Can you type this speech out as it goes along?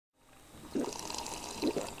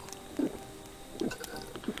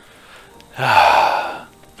Ah,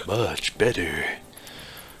 much better.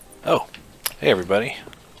 Oh, hey everybody.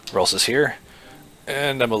 Rulsis here,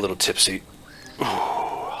 and I'm a little tipsy. Ooh,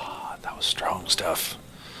 that was strong stuff.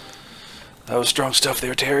 That was strong stuff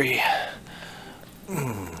there, Terry.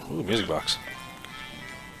 Ooh, music box.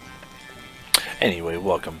 Anyway,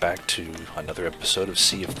 welcome back to another episode of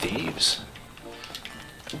Sea of Thieves.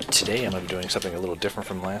 Today I'm going to be doing something a little different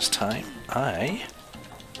from last time. I'm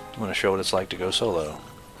going to show what it's like to go solo,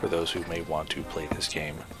 for those who may want to play this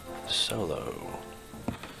game solo.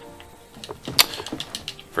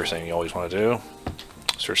 First thing you always want to do,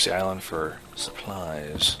 search the island for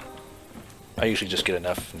supplies. I usually just get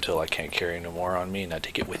enough until I can't carry no more on me and I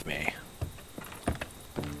take it with me.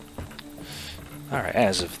 Alright,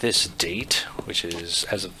 as of this date, which is,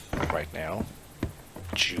 as of right now,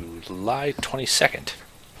 July 22nd,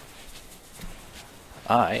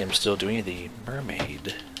 I am still doing the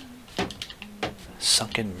mermaid,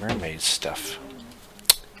 sunken mermaid stuff.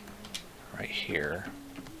 Right here.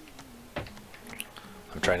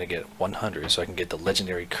 I'm trying to get 100 so I can get the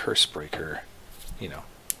legendary curse breaker, you know,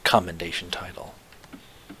 Commendation title.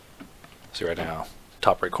 See right now,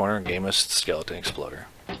 top right corner, gamist, skeleton exploder.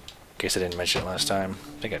 In case I didn't mention it last time,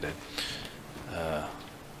 I think I did.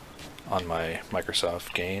 On my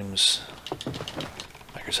Microsoft games,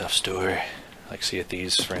 Microsoft Store, like Sea of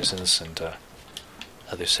Thieves, for instance, and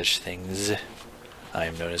other such things, I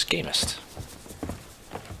am known as gamist.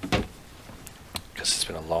 Because it's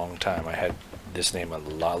been a long time. I had this name a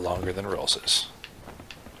lot longer than rulsis.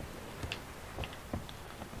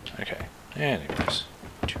 Okay, anyways.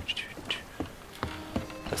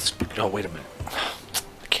 Let's, oh, wait a minute.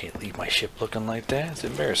 I can't leave my ship looking like that. It's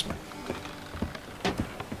embarrassment.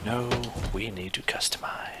 No, we need to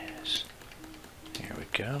customize. Here we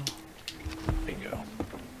go. Bingo.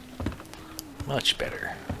 Much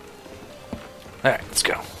better. Alright, let's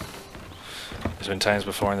go. There's been times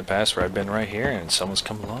before in the past where I've been right here and someone's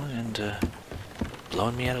come along and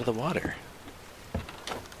blown me out of the water.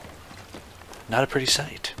 Not a pretty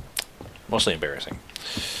sight. Mostly embarrassing.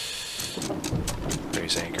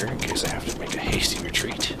 Raise anchor in case I have to make a hasty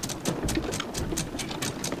retreat.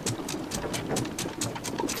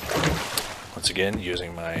 Once again,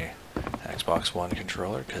 using my Xbox One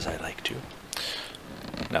controller because I like to.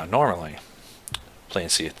 Now, normally, playing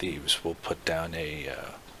Sea of Thieves, we'll put down a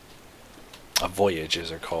voyage, as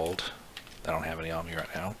they're called. I don't have any on me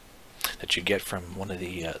right now. That you get from one of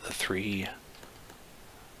the three,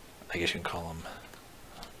 I guess you can call them,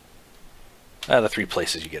 the three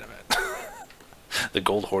places you get them at. The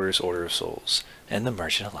Gold Hoarders Order of Souls and the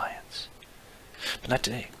Merchant Alliance. But not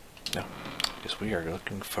today. No. Because we are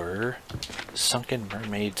looking for sunken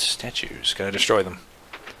mermaid statues. Gotta destroy them.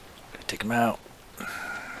 Gotta take them out.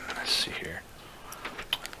 Let's see here.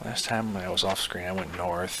 Last time I was off screen I went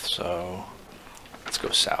north, so let's go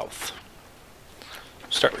south.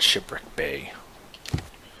 Start with Shipwreck Bay.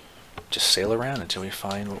 Just sail around until we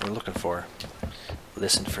find what we're looking for.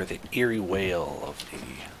 Listen for the eerie wail of the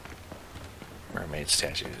mermaid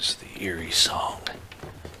statues. The eerie song.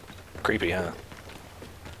 Creepy, huh?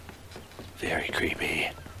 Very creepy.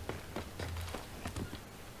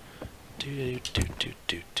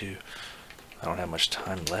 I don't have much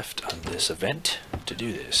time left on this event to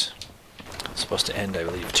do this. It's supposed to end, I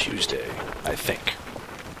believe, Tuesday. I think.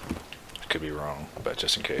 I could be wrong, but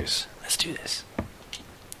just in case. Let's do this.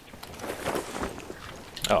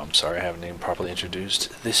 Oh, I'm sorry, I haven't even properly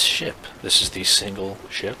introduced this ship. This is the single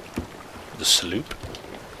ship, the sloop.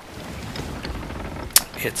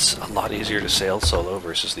 It's a lot easier to sail solo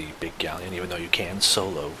versus the big galleon, even though you can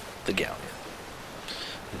solo the galleon.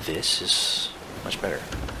 This is much better.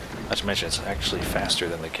 Not to mention, it's actually faster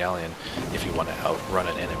than the galleon if you want to outrun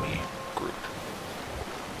an enemy group.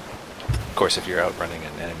 Of course, if you're outrunning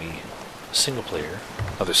an enemy single player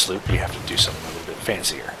of the sloop, you have to do something a little bit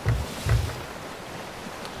fancier.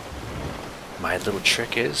 My little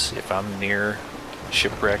trick is, if I'm near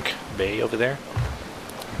Shipwreck Bay over there,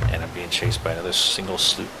 and I'm being chased by another single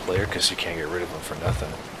sloop player, because you can't get rid of them for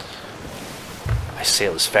nothing, I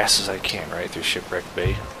sail as fast as I can right through Shipwreck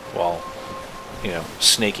Bay, while, you know,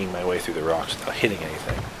 snaking my way through the rocks without hitting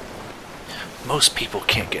anything. Most people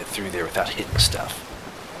can't get through there without hitting stuff.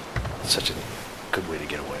 It's such a good way to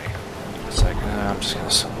get away. It's like, I'm just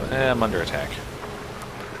gonna solo it. I'm under attack.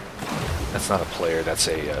 That's not a player, that's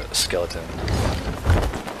a skeleton.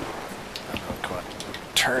 Oh, come on.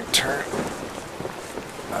 Turn, turn.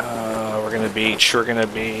 We're gonna beach, we're gonna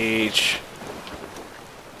beach.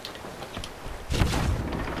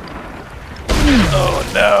 Oh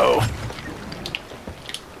no.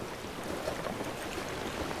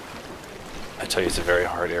 I tell you, it's a very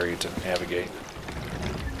hard area to navigate.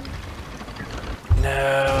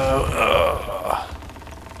 No! Ugh.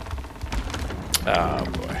 Oh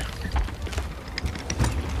boy.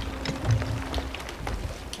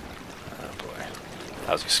 Oh boy.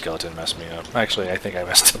 How's the skeleton messed me up? Actually, I think I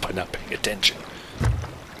messed up by not paying attention.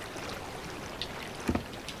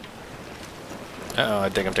 Uh-oh, I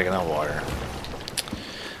think I'm taking on water.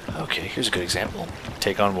 Okay, here's a good example.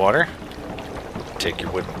 Take on water. Take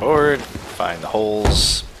your wooden board. Find the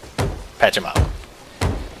holes. Patch them up.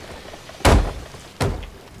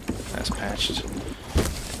 That's patched.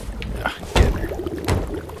 Get in there.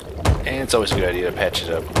 And it's always a good idea to patch it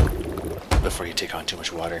up before you take on too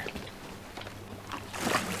much water.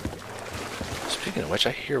 Speaking of which,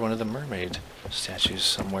 I hear one of the mermaid statues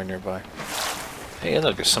somewhere nearby. Hey,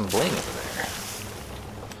 look, there's some bling over there.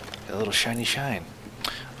 Got a little shiny shine.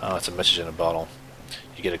 Oh, it's a message in a bottle.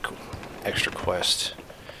 You get an extra quest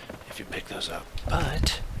if you pick those up.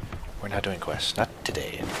 But we're not doing quests. Not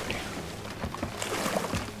today, anyway.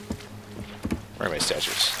 Mermaid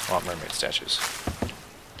statues. I want mermaid statues.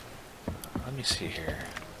 Let me see here.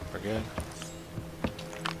 We're good.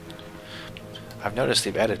 I've noticed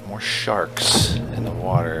they've added more sharks in the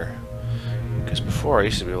water. Because before I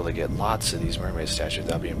used to be able to get lots of these mermaid statues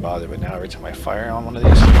without being bothered, but now every time I fire on one of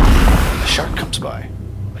these, a shark comes by.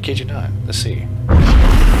 I kid you not. Let's see.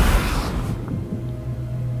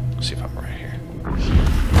 Let's see if I'm right here.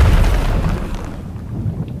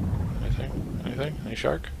 Anything? Anything? Any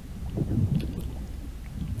shark?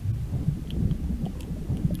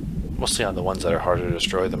 Mostly on the ones that are harder to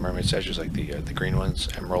destroy, the mermaid statues, like the green ones,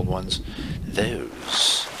 emerald ones.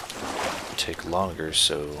 Those take longer,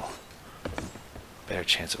 so better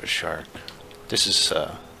chance of a shark. This is,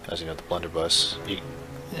 as you know, the blunderbuss,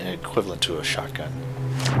 equivalent to a shotgun.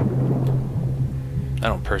 I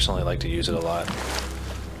don't personally like to use it a lot.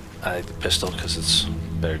 I like the pistol because it's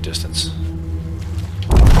better distance.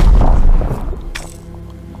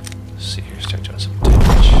 Let's see here, start doing some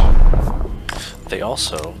damage. They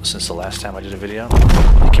also, since the last time I did a video,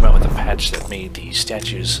 they came out with a patch that made the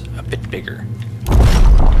statues a bit bigger.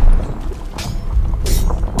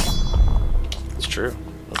 It's true.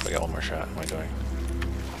 Looks like I got one more shot. What am I doing?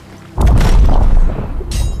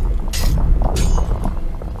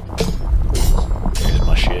 Here's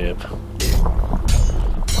my ship.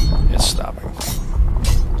 It's stopping.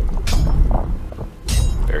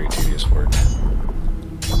 Very tedious work.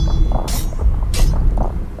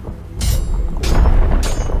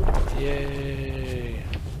 Yay!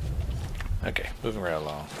 Okay, moving right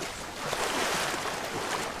along.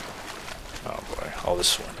 Oh boy, all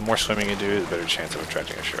this the more swimming you do, the better chance of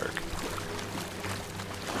attracting a shark.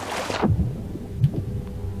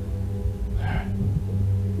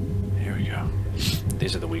 Here we go.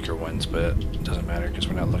 These are the weaker ones, but it doesn't matter because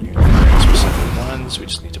we're not looking for any specific ones. We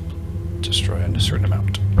just need to destroy a certain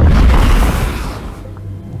amount.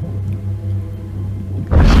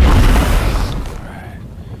 Alright.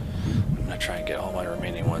 I'm gonna try and get all my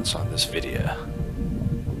remaining ones on this video.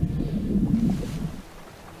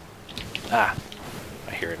 Ah!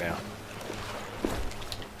 I hear it now.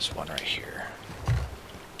 There's one right here.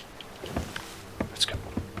 Let's go.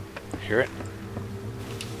 Hear it?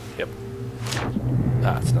 Yep.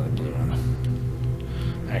 Ah, it's another blue one.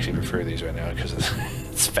 I actually prefer these right now because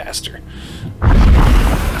it's faster. I don't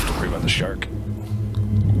have to worry about the shark.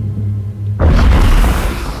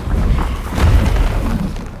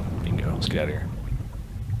 Bingo. Let's get out of here.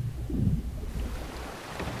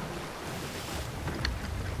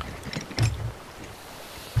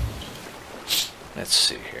 Let's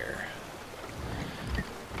see here.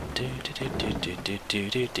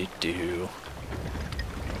 Do.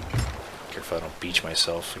 Careful I don't beach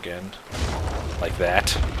myself again. Like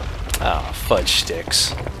that. Ah, oh, fudge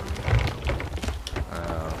sticks.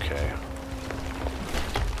 Okay.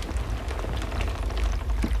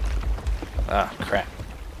 Ah, crap.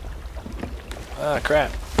 Ah,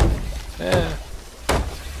 crap. Eh.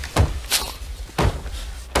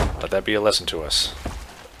 Let that be a lesson to us.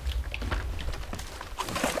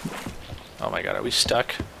 Oh my god, are we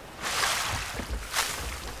stuck? I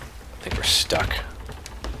think we're stuck.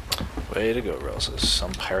 Way to go, rulsis.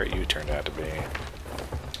 Some pirate you turned out to be.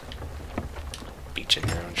 Beaching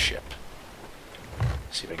your own ship.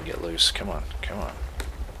 See if I can get loose. Come on, come on.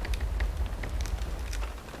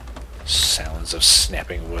 Sounds of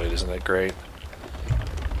snapping wood, isn't that great?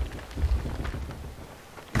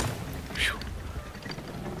 Whew.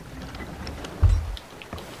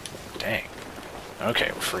 Dang.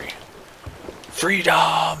 Okay, we're free.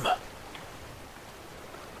 Freedom!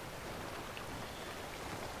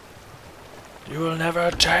 You will never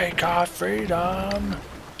take our freedom!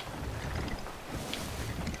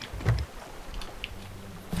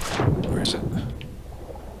 Where is it?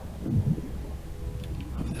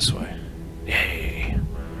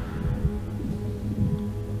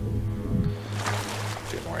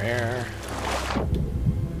 there.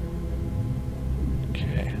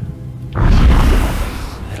 Okay.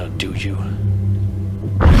 That'll do you.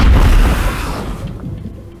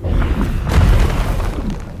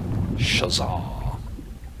 Shazah.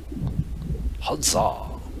 Huzzah.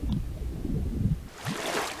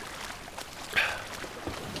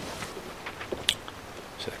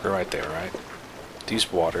 So they're right there, right?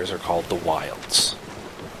 These waters are called the Wilds.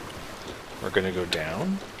 We're gonna go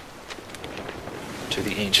down to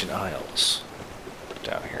the Ancient Isles.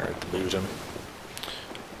 Down here at Ludum.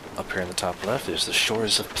 Up here in the top left is the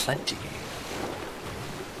Shores of Plenty.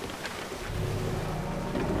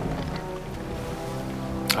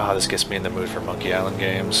 Ah, this gets me in the mood for Monkey Island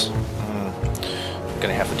games. I'm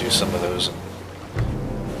gonna have to do some of those and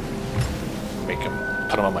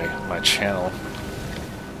put them on my channel.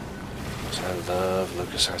 So I love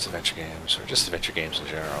LucasArts adventure games, or just adventure games in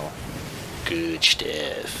general. Good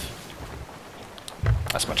stuff.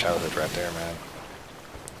 That's my childhood right there, man.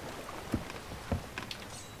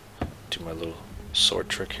 Do my little sword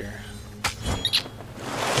trick here.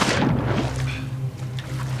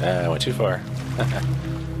 Ah, I went too far.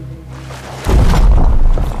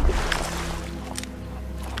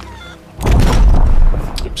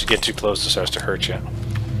 Oops, you get too close, it starts to hurt you.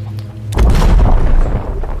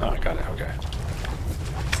 Oh, I got it, okay.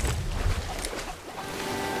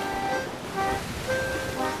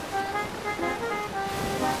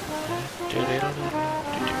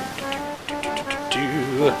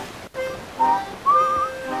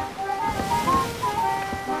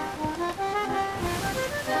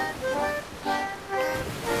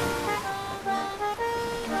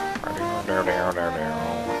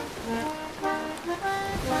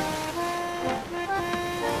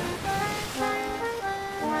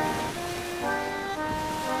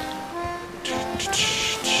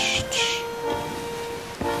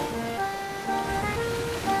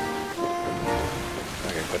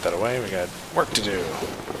 Okay, put that away, we got work to do.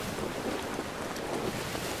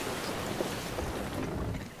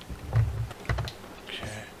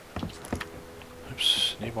 Okay.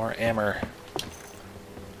 Oops, need more ammo.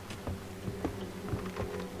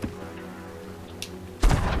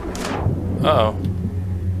 Uh-oh.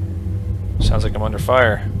 Sounds like I'm under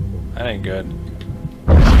fire. That ain't good.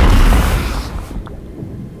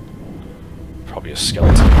 Probably a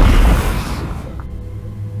skeleton.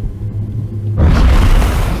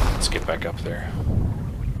 Let's get back up there.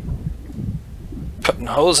 Putting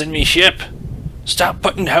holes in me ship! Stop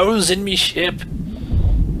putting holes in me ship!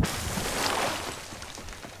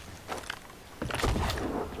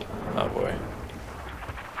 Oh boy.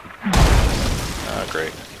 Oh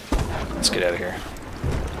great. Let's get out of here.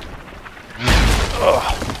 Oh.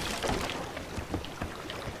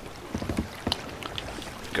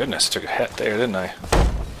 Goodness, took a hit there, didn't I?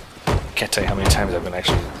 Can't tell you how many times I've been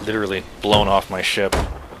actually literally blown off my ship.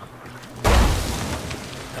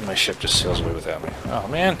 And my ship just sails away without me. Oh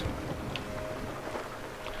man.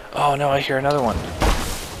 Oh no, I hear another one.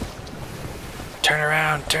 Turn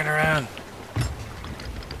around, turn around.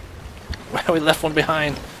 Well, we left one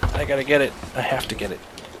behind. I gotta get it. I have to get it.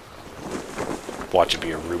 Watch it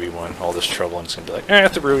be a ruby one. All this trouble and it's gonna be like,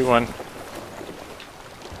 it's a ruby one.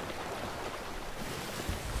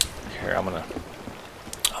 Here, I'm gonna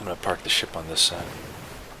park the ship on this side.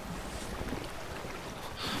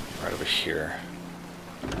 Right over here.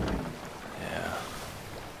 Yeah.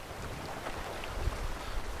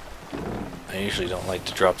 I usually don't like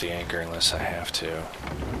to drop the anchor unless I have to.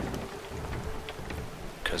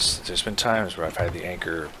 Because there's been times where I've had the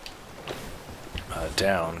anchor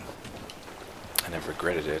down and I've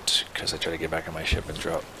regretted it because I try to get back on my ship and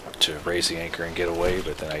drop to raise the anchor and get away,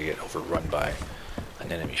 but then I get overrun by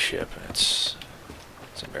an enemy ship and it's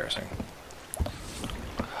embarrassing.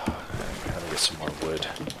 Let me get some more wood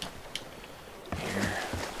here.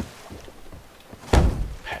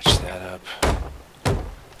 Patch that up.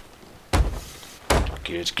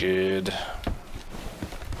 Good, good.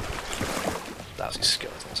 Lousy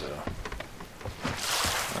skeletons though.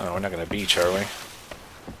 Oh, we're not gonna beach, are we?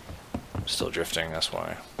 Still drifting, that's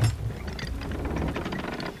why.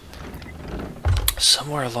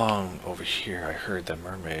 Somewhere along over here I heard the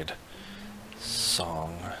mermaid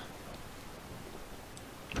song.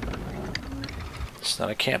 It's not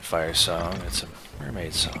a campfire song, it's a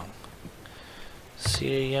mermaid song.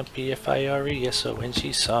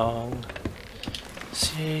 C-A-M-P-F-I-R-E-S-O-N-G song.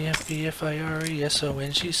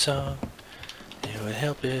 C-A-M-P-F-I-R-E-S-O-N-G song. It would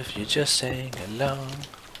help if you just sang along.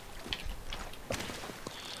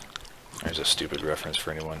 There's a stupid reference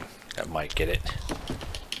for anyone that might get it.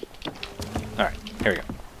 Alright, here we go.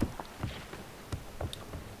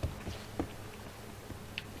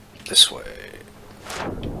 This way.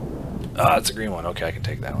 Ah, it's a green one. Okay, I can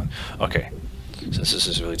take that one. Okay, since this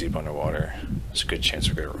is really deep underwater, there's a good chance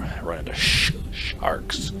we're gonna run into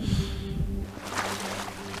sharks.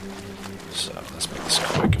 So let's make this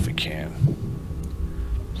quick if we can.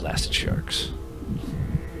 Blasted sharks.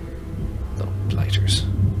 Little blighters.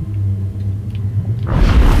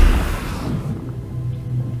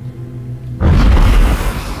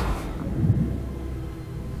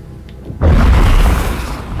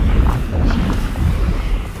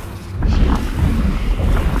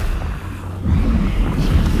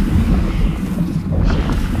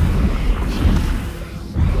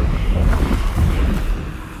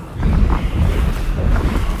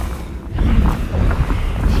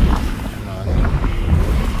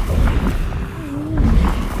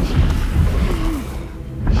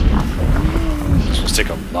 Take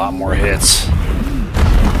a lot more hits.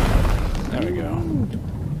 There we go.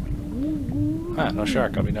 Ah, no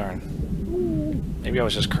shark, I'll be darned. Maybe I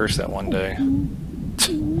was just cursed that one day.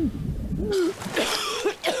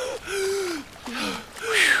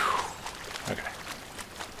 Okay.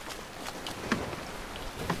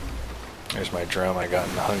 There's my drum I got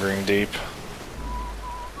in the Hungering Deep.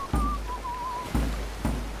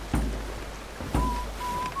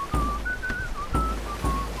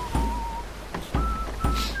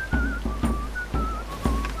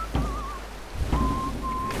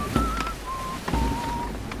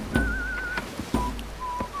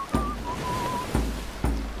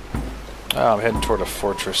 Oh, I'm heading toward a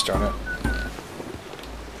fortress, darn it.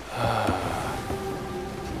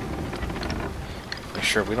 Make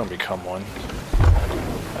sure we don't become one.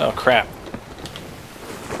 Oh, crap.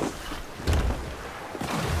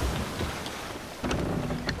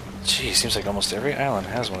 Gee, seems like almost every island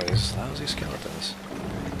has one of these lousy skeletons.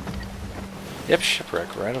 Yep,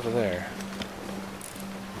 shipwreck right over there.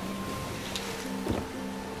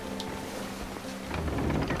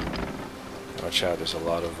 Watch out, there's a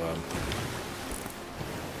lot of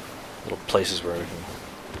little places where we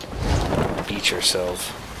can beach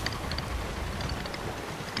ourselves.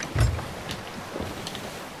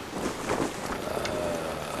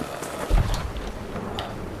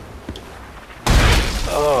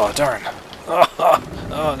 Oh, darn.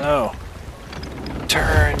 Oh, no.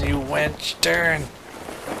 Turn, you wench, turn.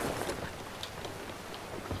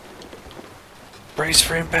 Brace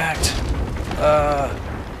for impact.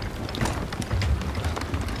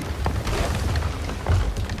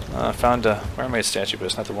 I found a mermaid statue, but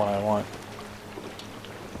it's not the one I want.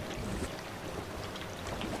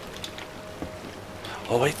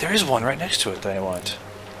 Oh wait, there is one right next to it that I want.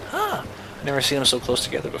 Huh. I've never seen them so close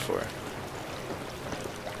together before.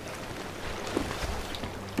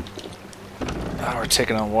 Oh, we're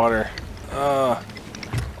taking on water. I'm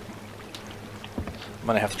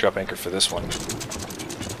gonna have to drop anchor for this one.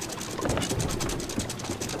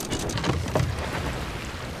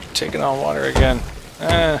 Taking on water again.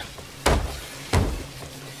 Yeah,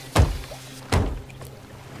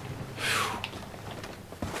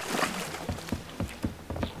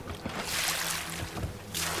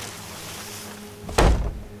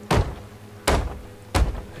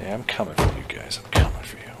 I'm coming for you guys. I'm coming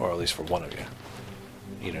for you. Or at least for one of you.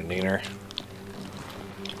 Eater neener.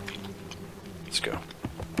 Let's go.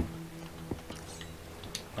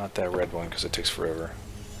 Not that red one, because it takes forever.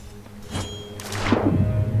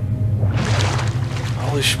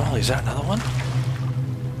 Holy schmoly, is that another one?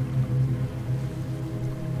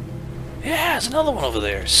 Yeah, there's another one over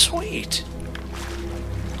there. Sweet.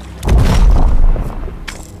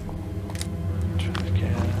 Try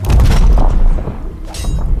again.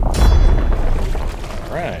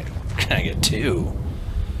 Alright. Can I get two?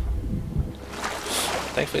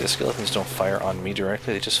 Thankfully the skeletons don't fire on me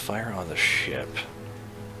directly, they just fire on the ship.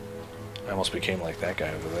 I almost became like that guy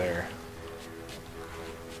over there.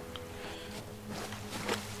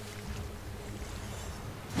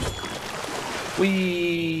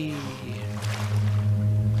 Whee!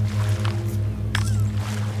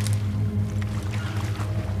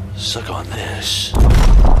 Suck on this.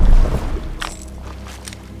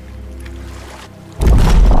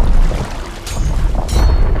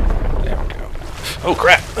 There we go. Oh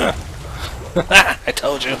crap! I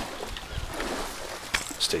told you.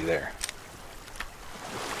 Stay there.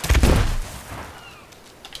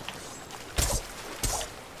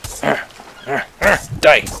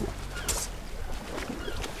 Die!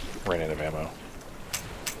 Ran out of ammo.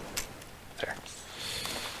 There.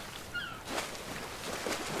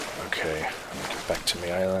 Okay, I'm gonna get back to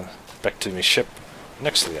my island. Back to my ship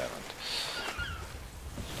next to the island.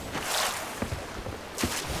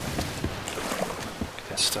 Get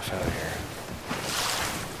that stuff out of here.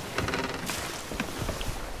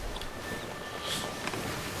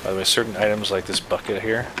 By the way, certain items like this bucket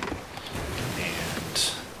here,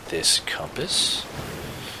 and this compass,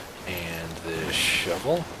 and this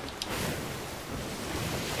shovel,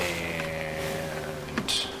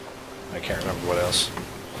 and I can't remember what else.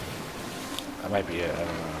 That might be it, I don't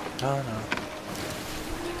know. No, no.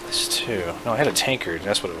 This too. No, I had a tankard.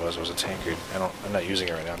 That's what it was. It was a tankard. I'm not using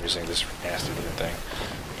it right now. I'm using this nasty looking thing.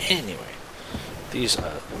 Anyway, these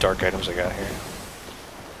dark items I got here,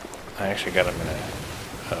 I actually got them in a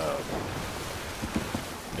what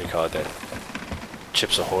do you call it? That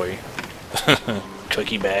Chips Ahoy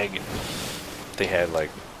cookie bag. They had like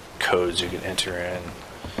codes you could enter in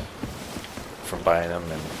from buying them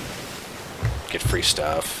and get free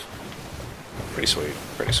stuff. Pretty sweet.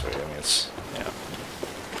 Pretty sweet. I mean, it's yeah.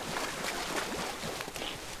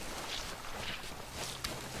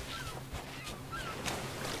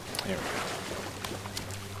 Here we go.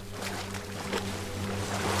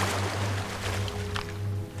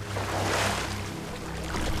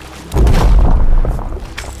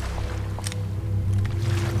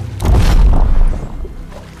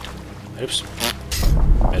 Oops.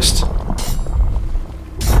 Missed.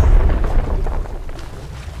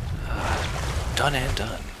 Done and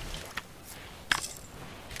done.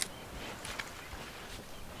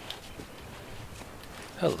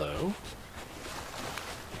 Hello.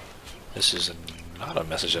 This is not a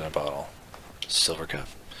message in a bottle. Silver cup.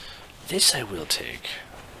 This I will take.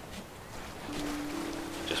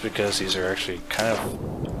 Just because these are actually kind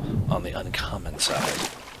of on the uncommon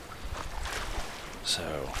side.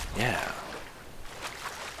 So, yeah.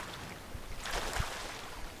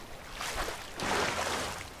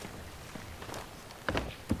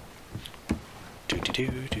 Do.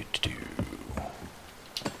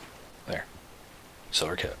 There.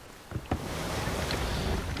 Silver cup.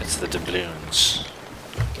 It's the doubloons,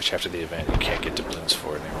 which after the event you can't get doubloons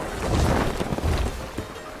for anymore.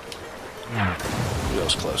 That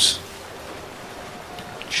was close.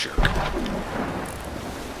 Jerk.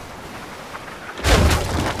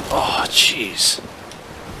 Oh, jeez.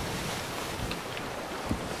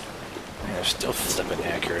 Man, they're still flipping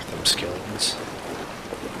accurate, them skeletons.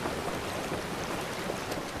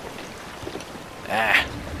 Ah.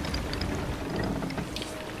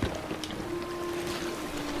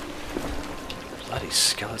 Bloody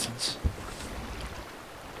skeletons.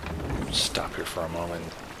 Stop here for a moment.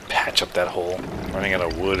 Patch up that hole. I'm running out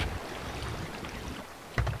of wood.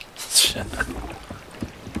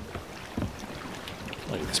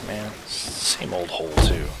 Look at this, man. Same old hole,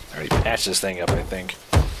 too. I already patched this thing up, I think.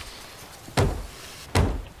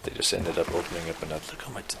 They just ended up opening up another.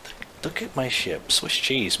 Look at my ship. Swiss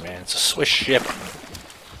cheese, man. It's a Swiss ship.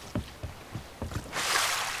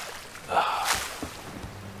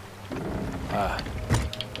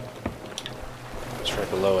 It's right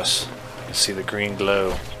below us. You can see the green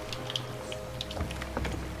glow.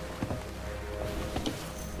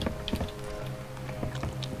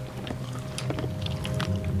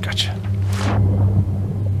 Gotcha.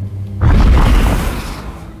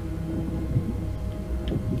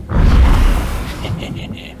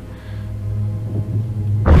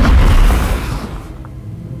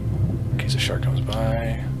 In case a shark comes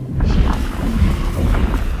by.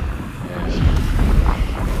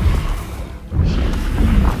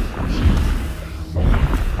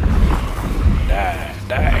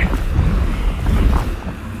 Die.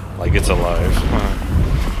 Like it's alive.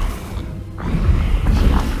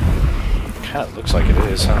 Kinda looks like it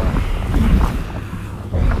is, huh?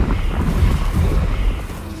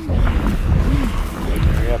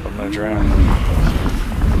 Hurry up, I'm gonna drown.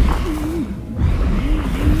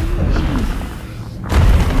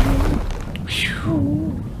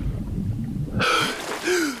 Whew.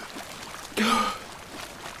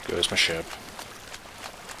 Goes my ship.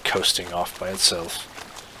 Coasting off by itself.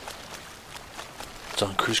 It's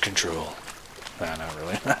on cruise control. Nah, not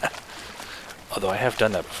really. Although I have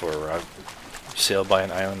done that before, where I've sailed by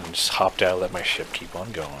an island and just hopped out, let my ship keep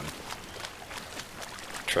on going.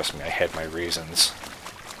 Trust me, I had my reasons.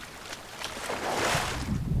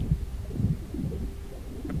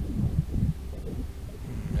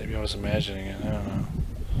 Maybe I was imagining it, I don't know.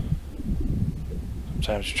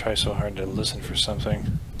 Sometimes you try so hard to listen for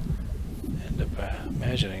something. End up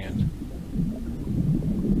imagining it.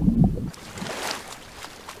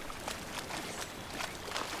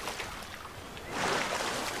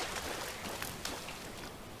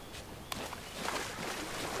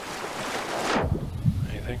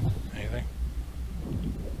 Anything?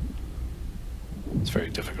 It's very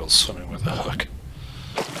difficult swimming with a hook.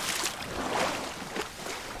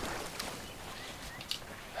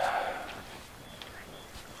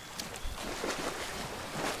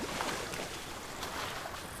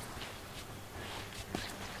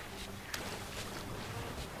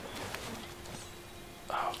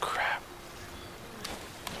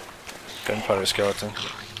 Gunpowder skeleton.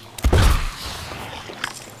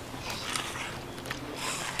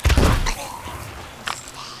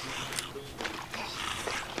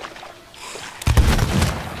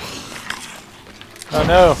 Oh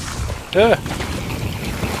no!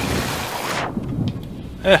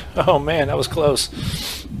 Oh man, that was close.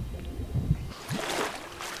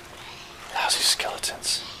 Lousy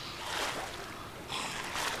skeletons.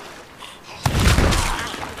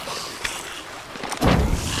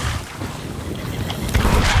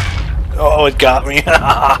 Oh, it got me. Dang.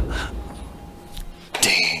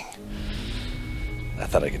 I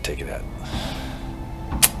thought I could take it out.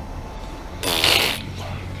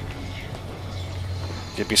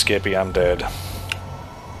 Skippy Skippy, I'm dead.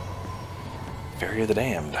 Bury of the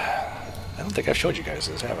Damned. I don't think I've showed you guys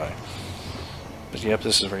this, have I? But yep,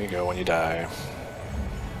 this is where you go when you die.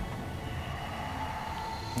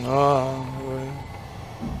 Oh,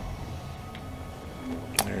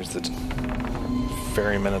 there's the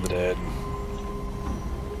ferryman of the dead.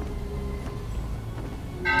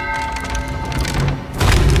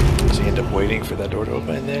 So you end up waiting for that door to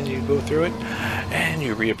open, and then you go through it, and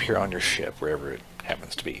you reappear on your ship, wherever it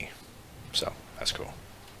happens to be. So, that's cool.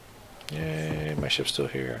 Yay, my ship's still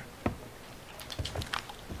here.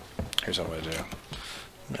 Here's what I'm going to do. I'm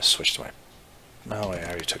going to switch to my... Oh, I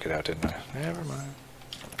already took it out, didn't I? Never mind.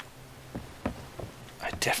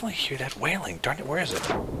 I definitely hear that wailing. Darn it, where is it?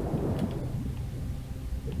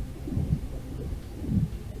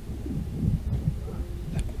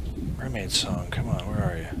 That mermaid song. Come on, where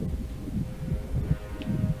are you?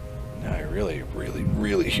 Now I really, really,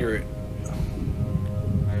 really hear it.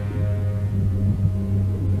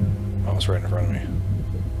 Oh, it's right in front of me.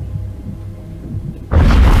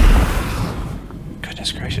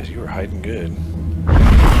 Goodness gracious, you were hiding good.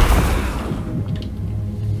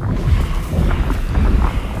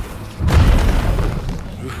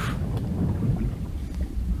 Oof.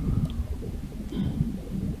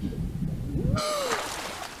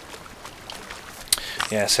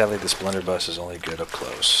 Yeah, sadly this blunderbuss is only good up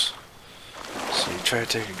close. So you try to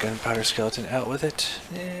take a gunpowder skeleton out with it.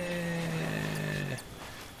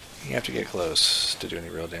 You have to get close to do any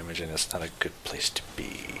real damage, and it's not a good place to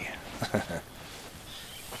be.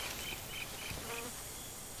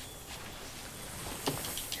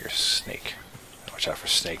 Here's a snake. Watch out for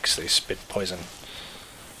snakes, they spit poison.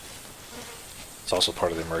 It's also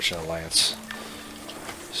part of the Merchant Alliance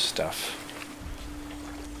stuff.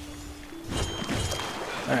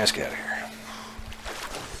 Alright, let's get out of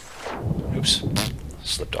here. Oops.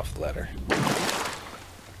 Slipped off the ladder.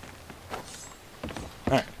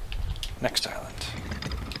 Alright. Next island.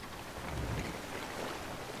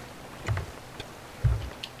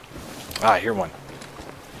 Ah, I hear one.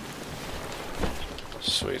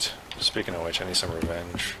 Sweet. Speaking of which, I need some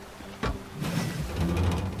revenge.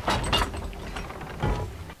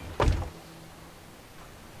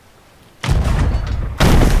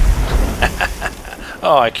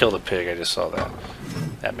 Oh, I killed a pig. I just saw that.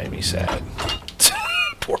 That made me sad.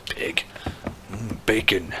 Poor pig.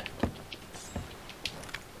 Bacon.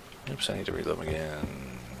 Oops, I need to reload them again.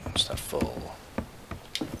 It's not full.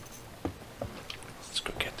 Let's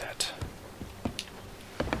go get that.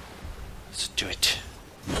 Let's do it.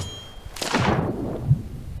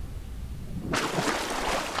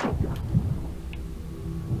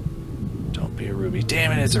 Don't be a ruby.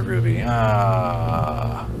 Damn it, it's a ruby.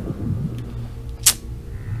 Ah.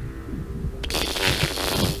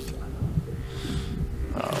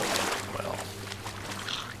 Oh, well.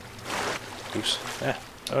 Oops. Eh.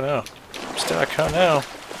 Oh no. I'm stuck. Oh no.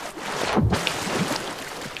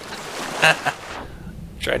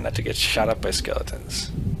 Try not to get shot up by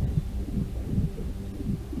skeletons.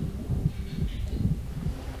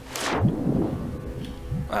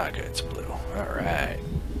 Ah, good. It's blue. Alright.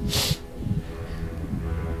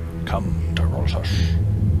 Come to rulsis.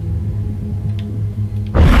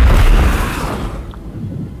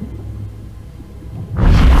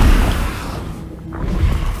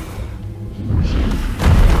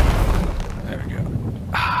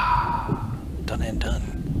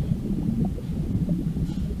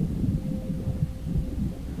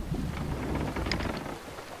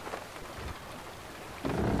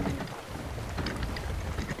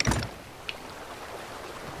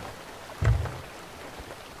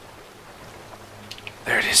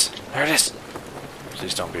 There it is. There it is.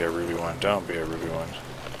 Please don't be a ruby one. Don't be a ruby one.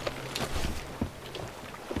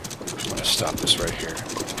 I'm going to stop this right here.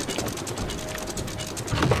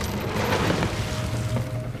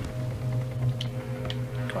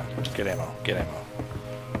 Come on. Get ammo. Get ammo.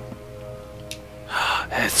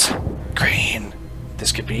 It's green.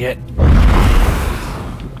 This could be it.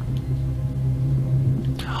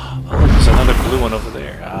 Oh, look, there's blue one over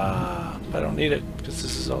there. Ah, I don't need it because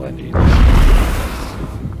this is all I need.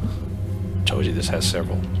 Told you this has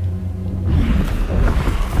several.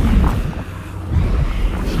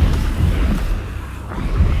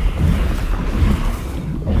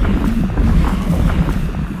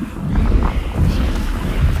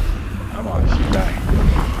 Come on, die.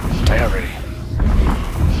 Die already.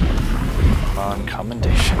 Come on,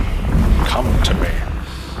 Commendation. Come to me.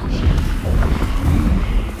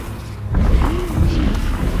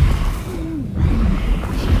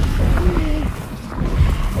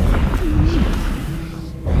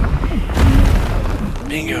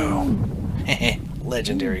 Bingo!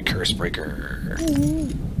 Legendary curse breaker.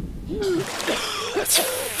 That's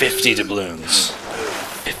 50 doubloons.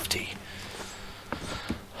 50.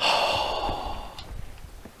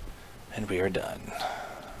 And we are done.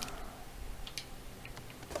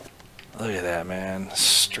 Look at that, man.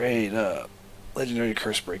 Straight up. Legendary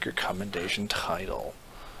curse breaker commendation title.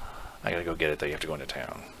 I gotta go get it though. You have to go into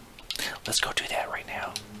town. Let's go do that right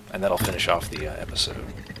now. And that'll finish off the episode.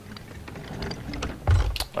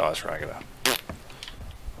 Oh, that's right. I gotta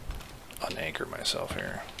unanchor myself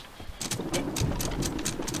here.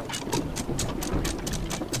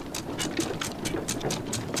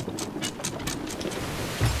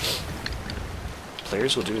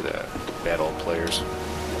 Players will do that. Bad old players.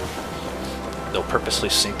 They'll purposely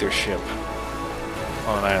sink their ship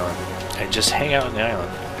on an island and just hang out on the island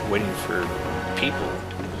waiting for people,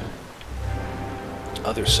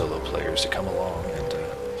 other solo players, to come along and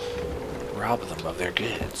rob them of their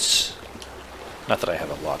goods. Not that I have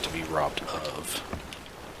a lot to be robbed of.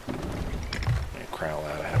 Let me crown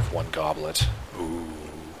that. I have one goblet. Ooh.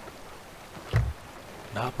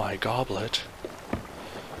 Not my goblet.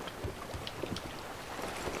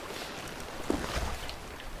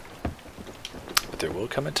 But there will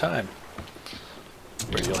come a time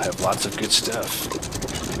where you'll have lots of good stuff.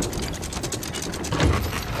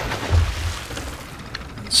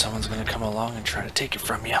 And someone's gonna come along and try to take it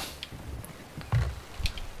from you.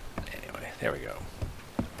 Anyway, there we go.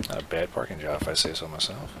 Not a bad parking job if I say so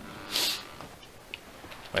myself.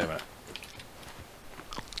 Wait a minute.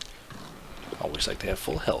 Always like to have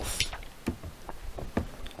full health.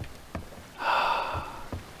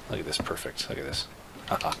 Look at this, perfect. Look at this.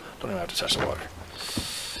 Haha, don't even have to touch the water.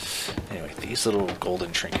 Anyway, these little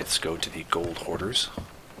golden trinkets go to the gold hoarders.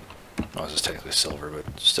 Oh, this is technically silver,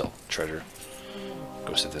 but still, treasure.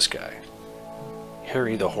 Goes to this guy.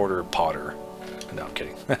 Harry the Hoarder Potter. No, I'm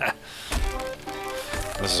kidding.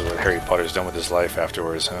 This is what Harry Potter's done with his life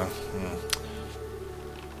afterwards, huh?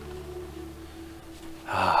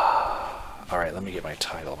 Alright, let me get my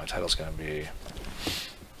title. My title's gonna be...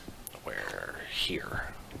 where?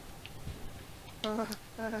 Here.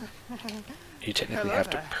 You technically have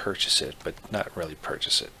to purchase it, but not really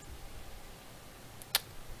purchase it.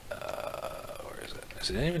 Where is it? Is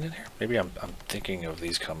it even in here? Maybe I'm thinking of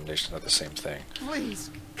these combinations of the same thing.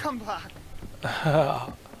 Please, come back.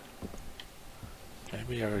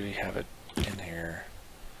 Maybe I already have it in here.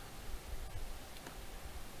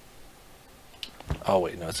 Oh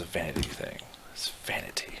wait, no, it's a vanity thing. It's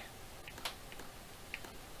vanity.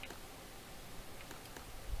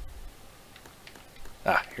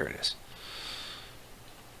 Ah, here it is.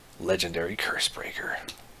 Legendary Curse Breaker.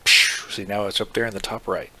 See, now it's up there in the top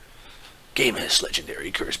right. Gamus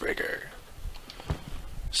Legendary Curse Breaker.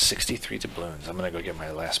 63 doubloons. I'm gonna go get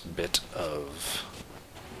my last bit of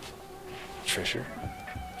treasure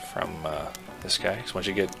from this guy. So once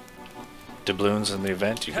you get doubloons in the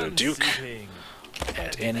event, you go to Duke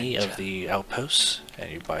at any of the outposts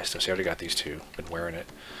and you buy stuff. So I already got these two. Been wearing it.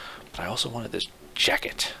 But I also wanted this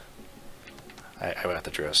jacket. I got the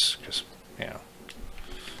dress because, you know,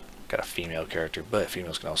 got a female character, but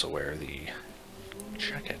females can also wear the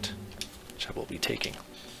jacket, which I will be taking.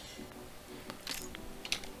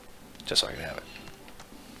 Just so I can have it.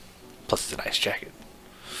 Plus it's a nice jacket.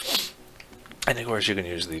 And of course you can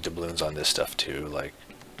use the doubloons on this stuff too, like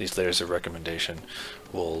these layers of recommendation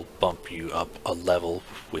will bump you up a level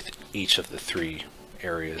with each of the three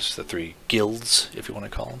areas, the three guilds, if you want to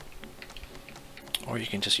call them. Or you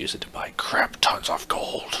can just use it to buy crap tons of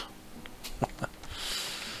gold.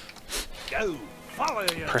 Go, follow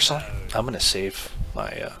your Personally, I'm going to save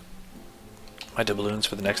my my doubloons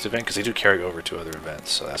for the next event, because they do carry over to other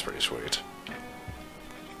events, so that's pretty sweet.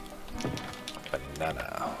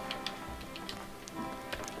 Banana.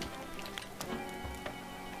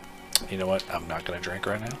 You know what? I'm not going to drink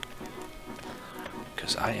right now,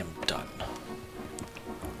 because I am done.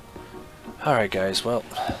 Alright guys, well,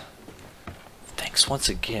 thanks once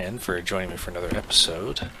again for joining me for another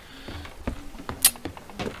episode.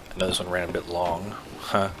 I know this one ran a bit long,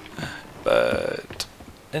 But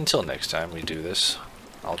until next time we do this,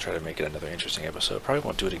 I'll try to make it another interesting episode. Probably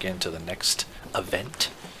won't do it again until the next event.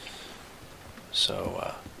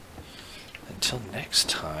 So, until next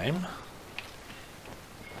time,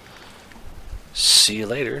 see you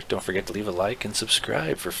later. Don't forget to leave a like and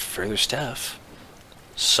subscribe for further stuff.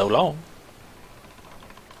 So long.